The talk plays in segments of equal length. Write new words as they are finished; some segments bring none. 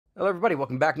Hello everybody,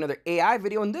 welcome back to another AI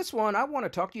video. In this one, I want to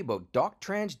talk to you about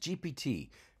DocTransGPT.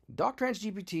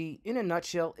 DocTransGPT, in a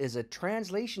nutshell, is a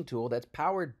translation tool that's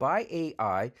powered by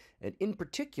AI, and in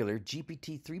particular,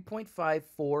 GPT 3.5,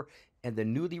 4, and the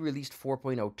newly released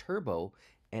 4.0 Turbo,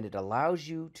 and it allows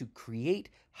you to create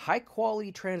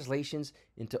high-quality translations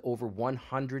into over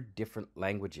 100 different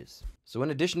languages. So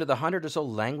in addition to the 100 or so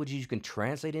languages you can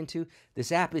translate into,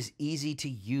 this app is easy to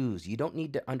use. You don't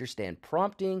need to understand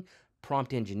prompting,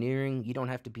 prompt engineering. You don't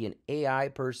have to be an AI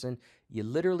person. You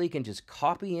literally can just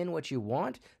copy in what you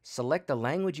want, select the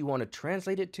language you want to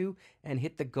translate it to, and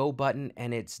hit the go button,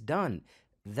 and it's done.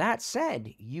 That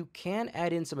said, you can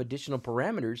add in some additional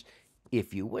parameters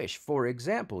if you wish. For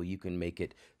example, you can make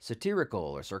it satirical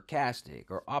or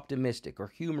sarcastic or optimistic or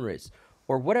humorous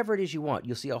or whatever it is you want.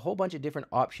 You'll see a whole bunch of different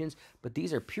options, but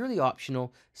these are purely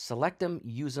optional. Select them,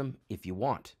 use them if you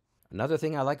want. Another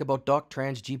thing I like about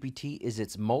DocTransGPT is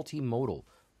it's multimodal.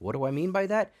 What do I mean by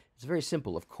that? It's very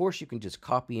simple. Of course, you can just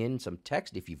copy in some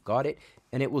text if you've got it,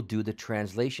 and it will do the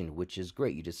translation, which is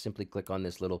great. You just simply click on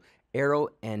this little arrow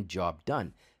and job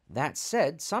done. That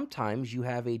said, sometimes you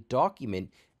have a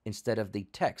document instead of the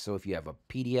text. So if you have a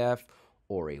PDF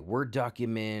or a Word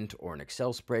document or an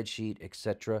Excel spreadsheet,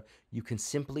 etc., you can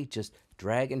simply just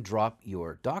drag and drop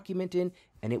your document in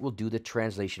and it will do the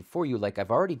translation for you, like I've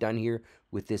already done here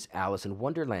with this Alice in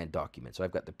Wonderland document. So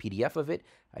I've got the PDF of it,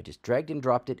 I just dragged and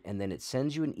dropped it, and then it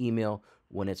sends you an email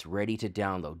when it's ready to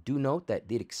download. Do note that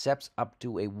it accepts up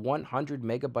to a 100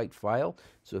 megabyte file,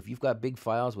 so if you've got big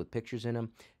files with pictures in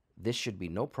them, this should be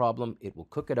no problem. It will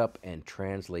cook it up and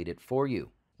translate it for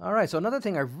you. All right, so another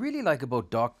thing I really like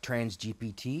about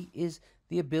DocTransGPT is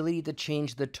the ability to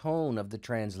change the tone of the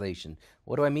translation.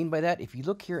 What do I mean by that? If you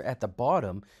look here at the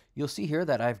bottom, you'll see here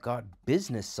that I've got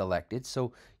business selected.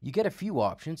 So you get a few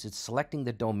options. It's selecting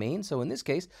the domain. So in this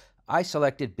case, I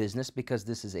selected business because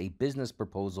this is a business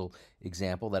proposal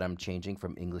example that I'm changing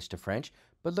from English to French.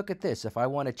 But look at this. If I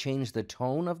want to change the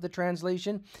tone of the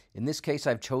translation, in this case,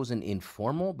 I've chosen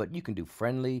informal, but you can do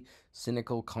friendly,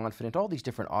 cynical, confident, all these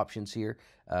different options here.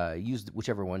 Use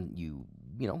whichever one you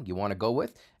want to go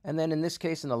with. And then in this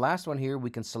case, in the last one here,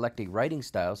 we can select a writing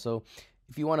style. So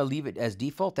if you want to leave it as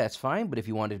default, that's fine. But if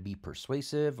you want it to be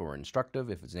persuasive or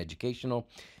instructive, if it's an educational,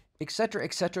 etc.,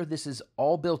 etc., this is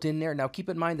all built in there. Now, keep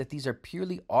in mind that these are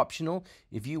purely optional.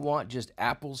 If you want just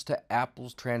apples to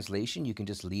apples translation, you can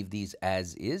just leave these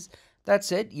as is. That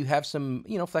said, you have some,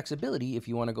 flexibility if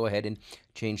you want to go ahead and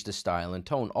change the style and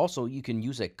tone. Also, you can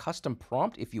use a custom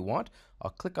prompt if you want. I'll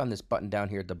click on this button down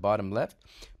here at the bottom left,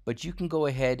 but you can go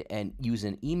ahead and use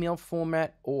an email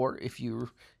format, or if you're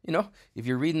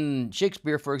reading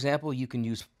Shakespeare, for example, you can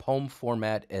use poem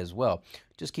format as well.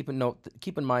 Just keep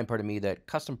in mind, pardon me, that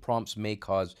custom prompts may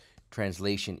cause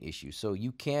translation issues. So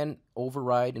you can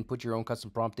override and put your own custom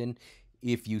prompt in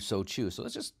if you so choose. So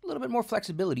it's just a little bit more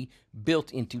flexibility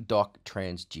built into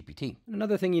DocTransGPT.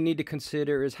 Another thing you need to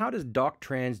consider is, how does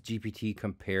DocTransGPT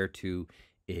compare to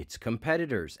its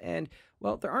competitors? And,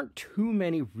 well, there aren't too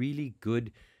many really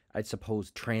good, I suppose,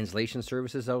 translation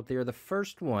services out there. The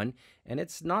first one, and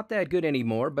it's not that good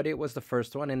anymore, but it was the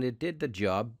first one, and it did the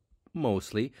job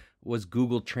mostly, was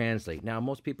Google Translate. Now,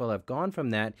 most people have gone from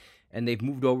that, and they've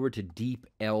moved over to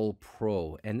DeepL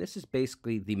Pro, and this is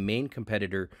basically the main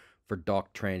competitor for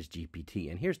DocTransGPT.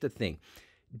 And here's the thing.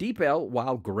 DeepL,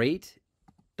 while great,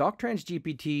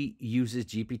 DocTransGPT uses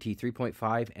GPT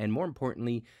 3.5 and, more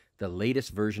importantly, the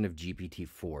latest version of GPT-4,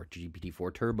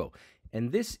 GPT-4 Turbo.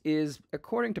 And this is,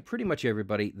 according to pretty much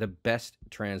everybody, the best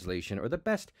translation, or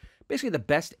basically the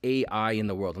best AI in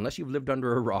the world. Unless you've lived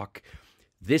under a rock,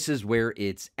 this is where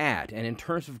it's at. And in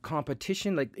terms of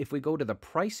competition, like if we go to the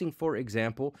pricing, for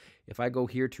example, if I go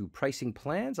here to pricing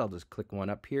plans, I'll just click one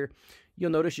up here. You'll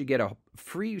notice you get a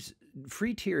free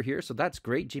tier here, so that's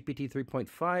great. GPT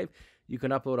 3.5, you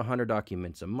can upload 100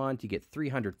 documents a month. You get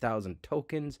 300,000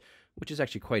 tokens, which is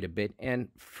actually quite a bit, and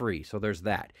free. So there's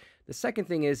that. The second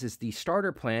thing is the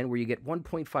starter plan, where you get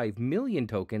 1.5 million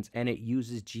tokens, and it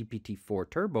uses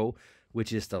GPT-4 Turbo,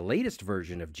 which is the latest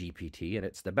version of GPT, and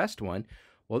it's the best one.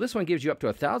 Well, this one gives you up to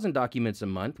 1,000 documents a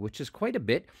month, which is quite a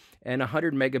bit, and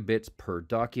 100 megabits per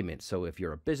document. So if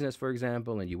you're a business, for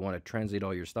example, and you want to translate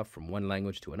all your stuff from one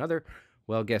language to another,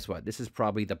 well, guess what? This is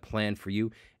probably the plan for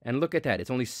you. And look at that. It's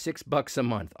only $6 a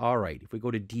month. All right. If we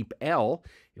go to DeepL,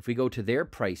 if we go to their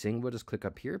pricing, we'll just click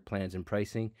up here, plans and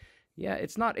pricing. Yeah,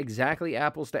 it's not exactly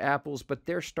apples to apples, but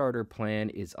their starter plan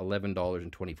is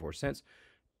 $11.24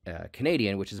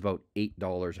 Canadian, which is about $8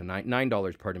 or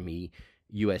 $9, pardon me,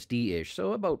 USD-ish.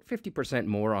 So about 50%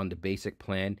 more on the basic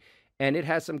plan. And it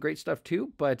has some great stuff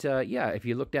too. But yeah, if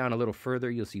you look down a little further,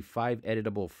 you'll see 5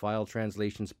 editable file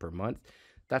translations per month.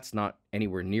 that's not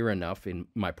anywhere near enough in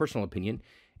my personal opinion.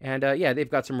 And yeah, they've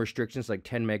got some restrictions like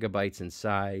 10 megabytes in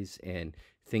size and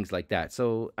things like that.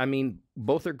 So, I mean,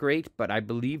 both are great, but I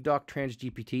believe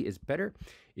DocTransGPT is better.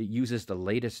 It uses the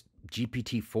latest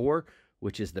GPT-4,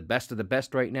 which is the best of the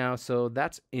best right now. So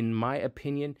that's, in my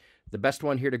opinion, the best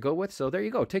one here to go with. So there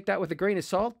you go. Take that with a grain of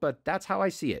salt, but that's how I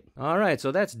see it. All right,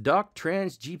 so that's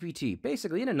DocTransGPT.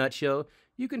 Basically, in a nutshell,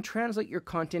 you can translate your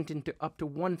content into up to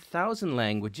 1,000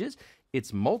 languages.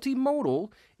 It's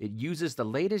multimodal. It uses the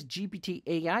latest GPT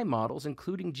AI models,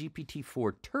 including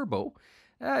GPT-4 Turbo.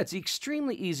 It's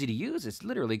extremely easy to use. It's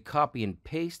literally copy and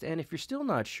paste. And if you're still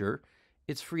not sure,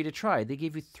 it's free to try. They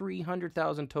give you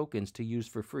 300,000 tokens to use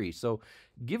for free. So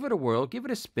give it a whirl, give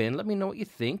it a spin. Let me know what you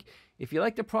think. If you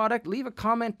like the product, leave a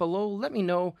comment below. Let me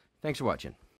know. Thanks for watching.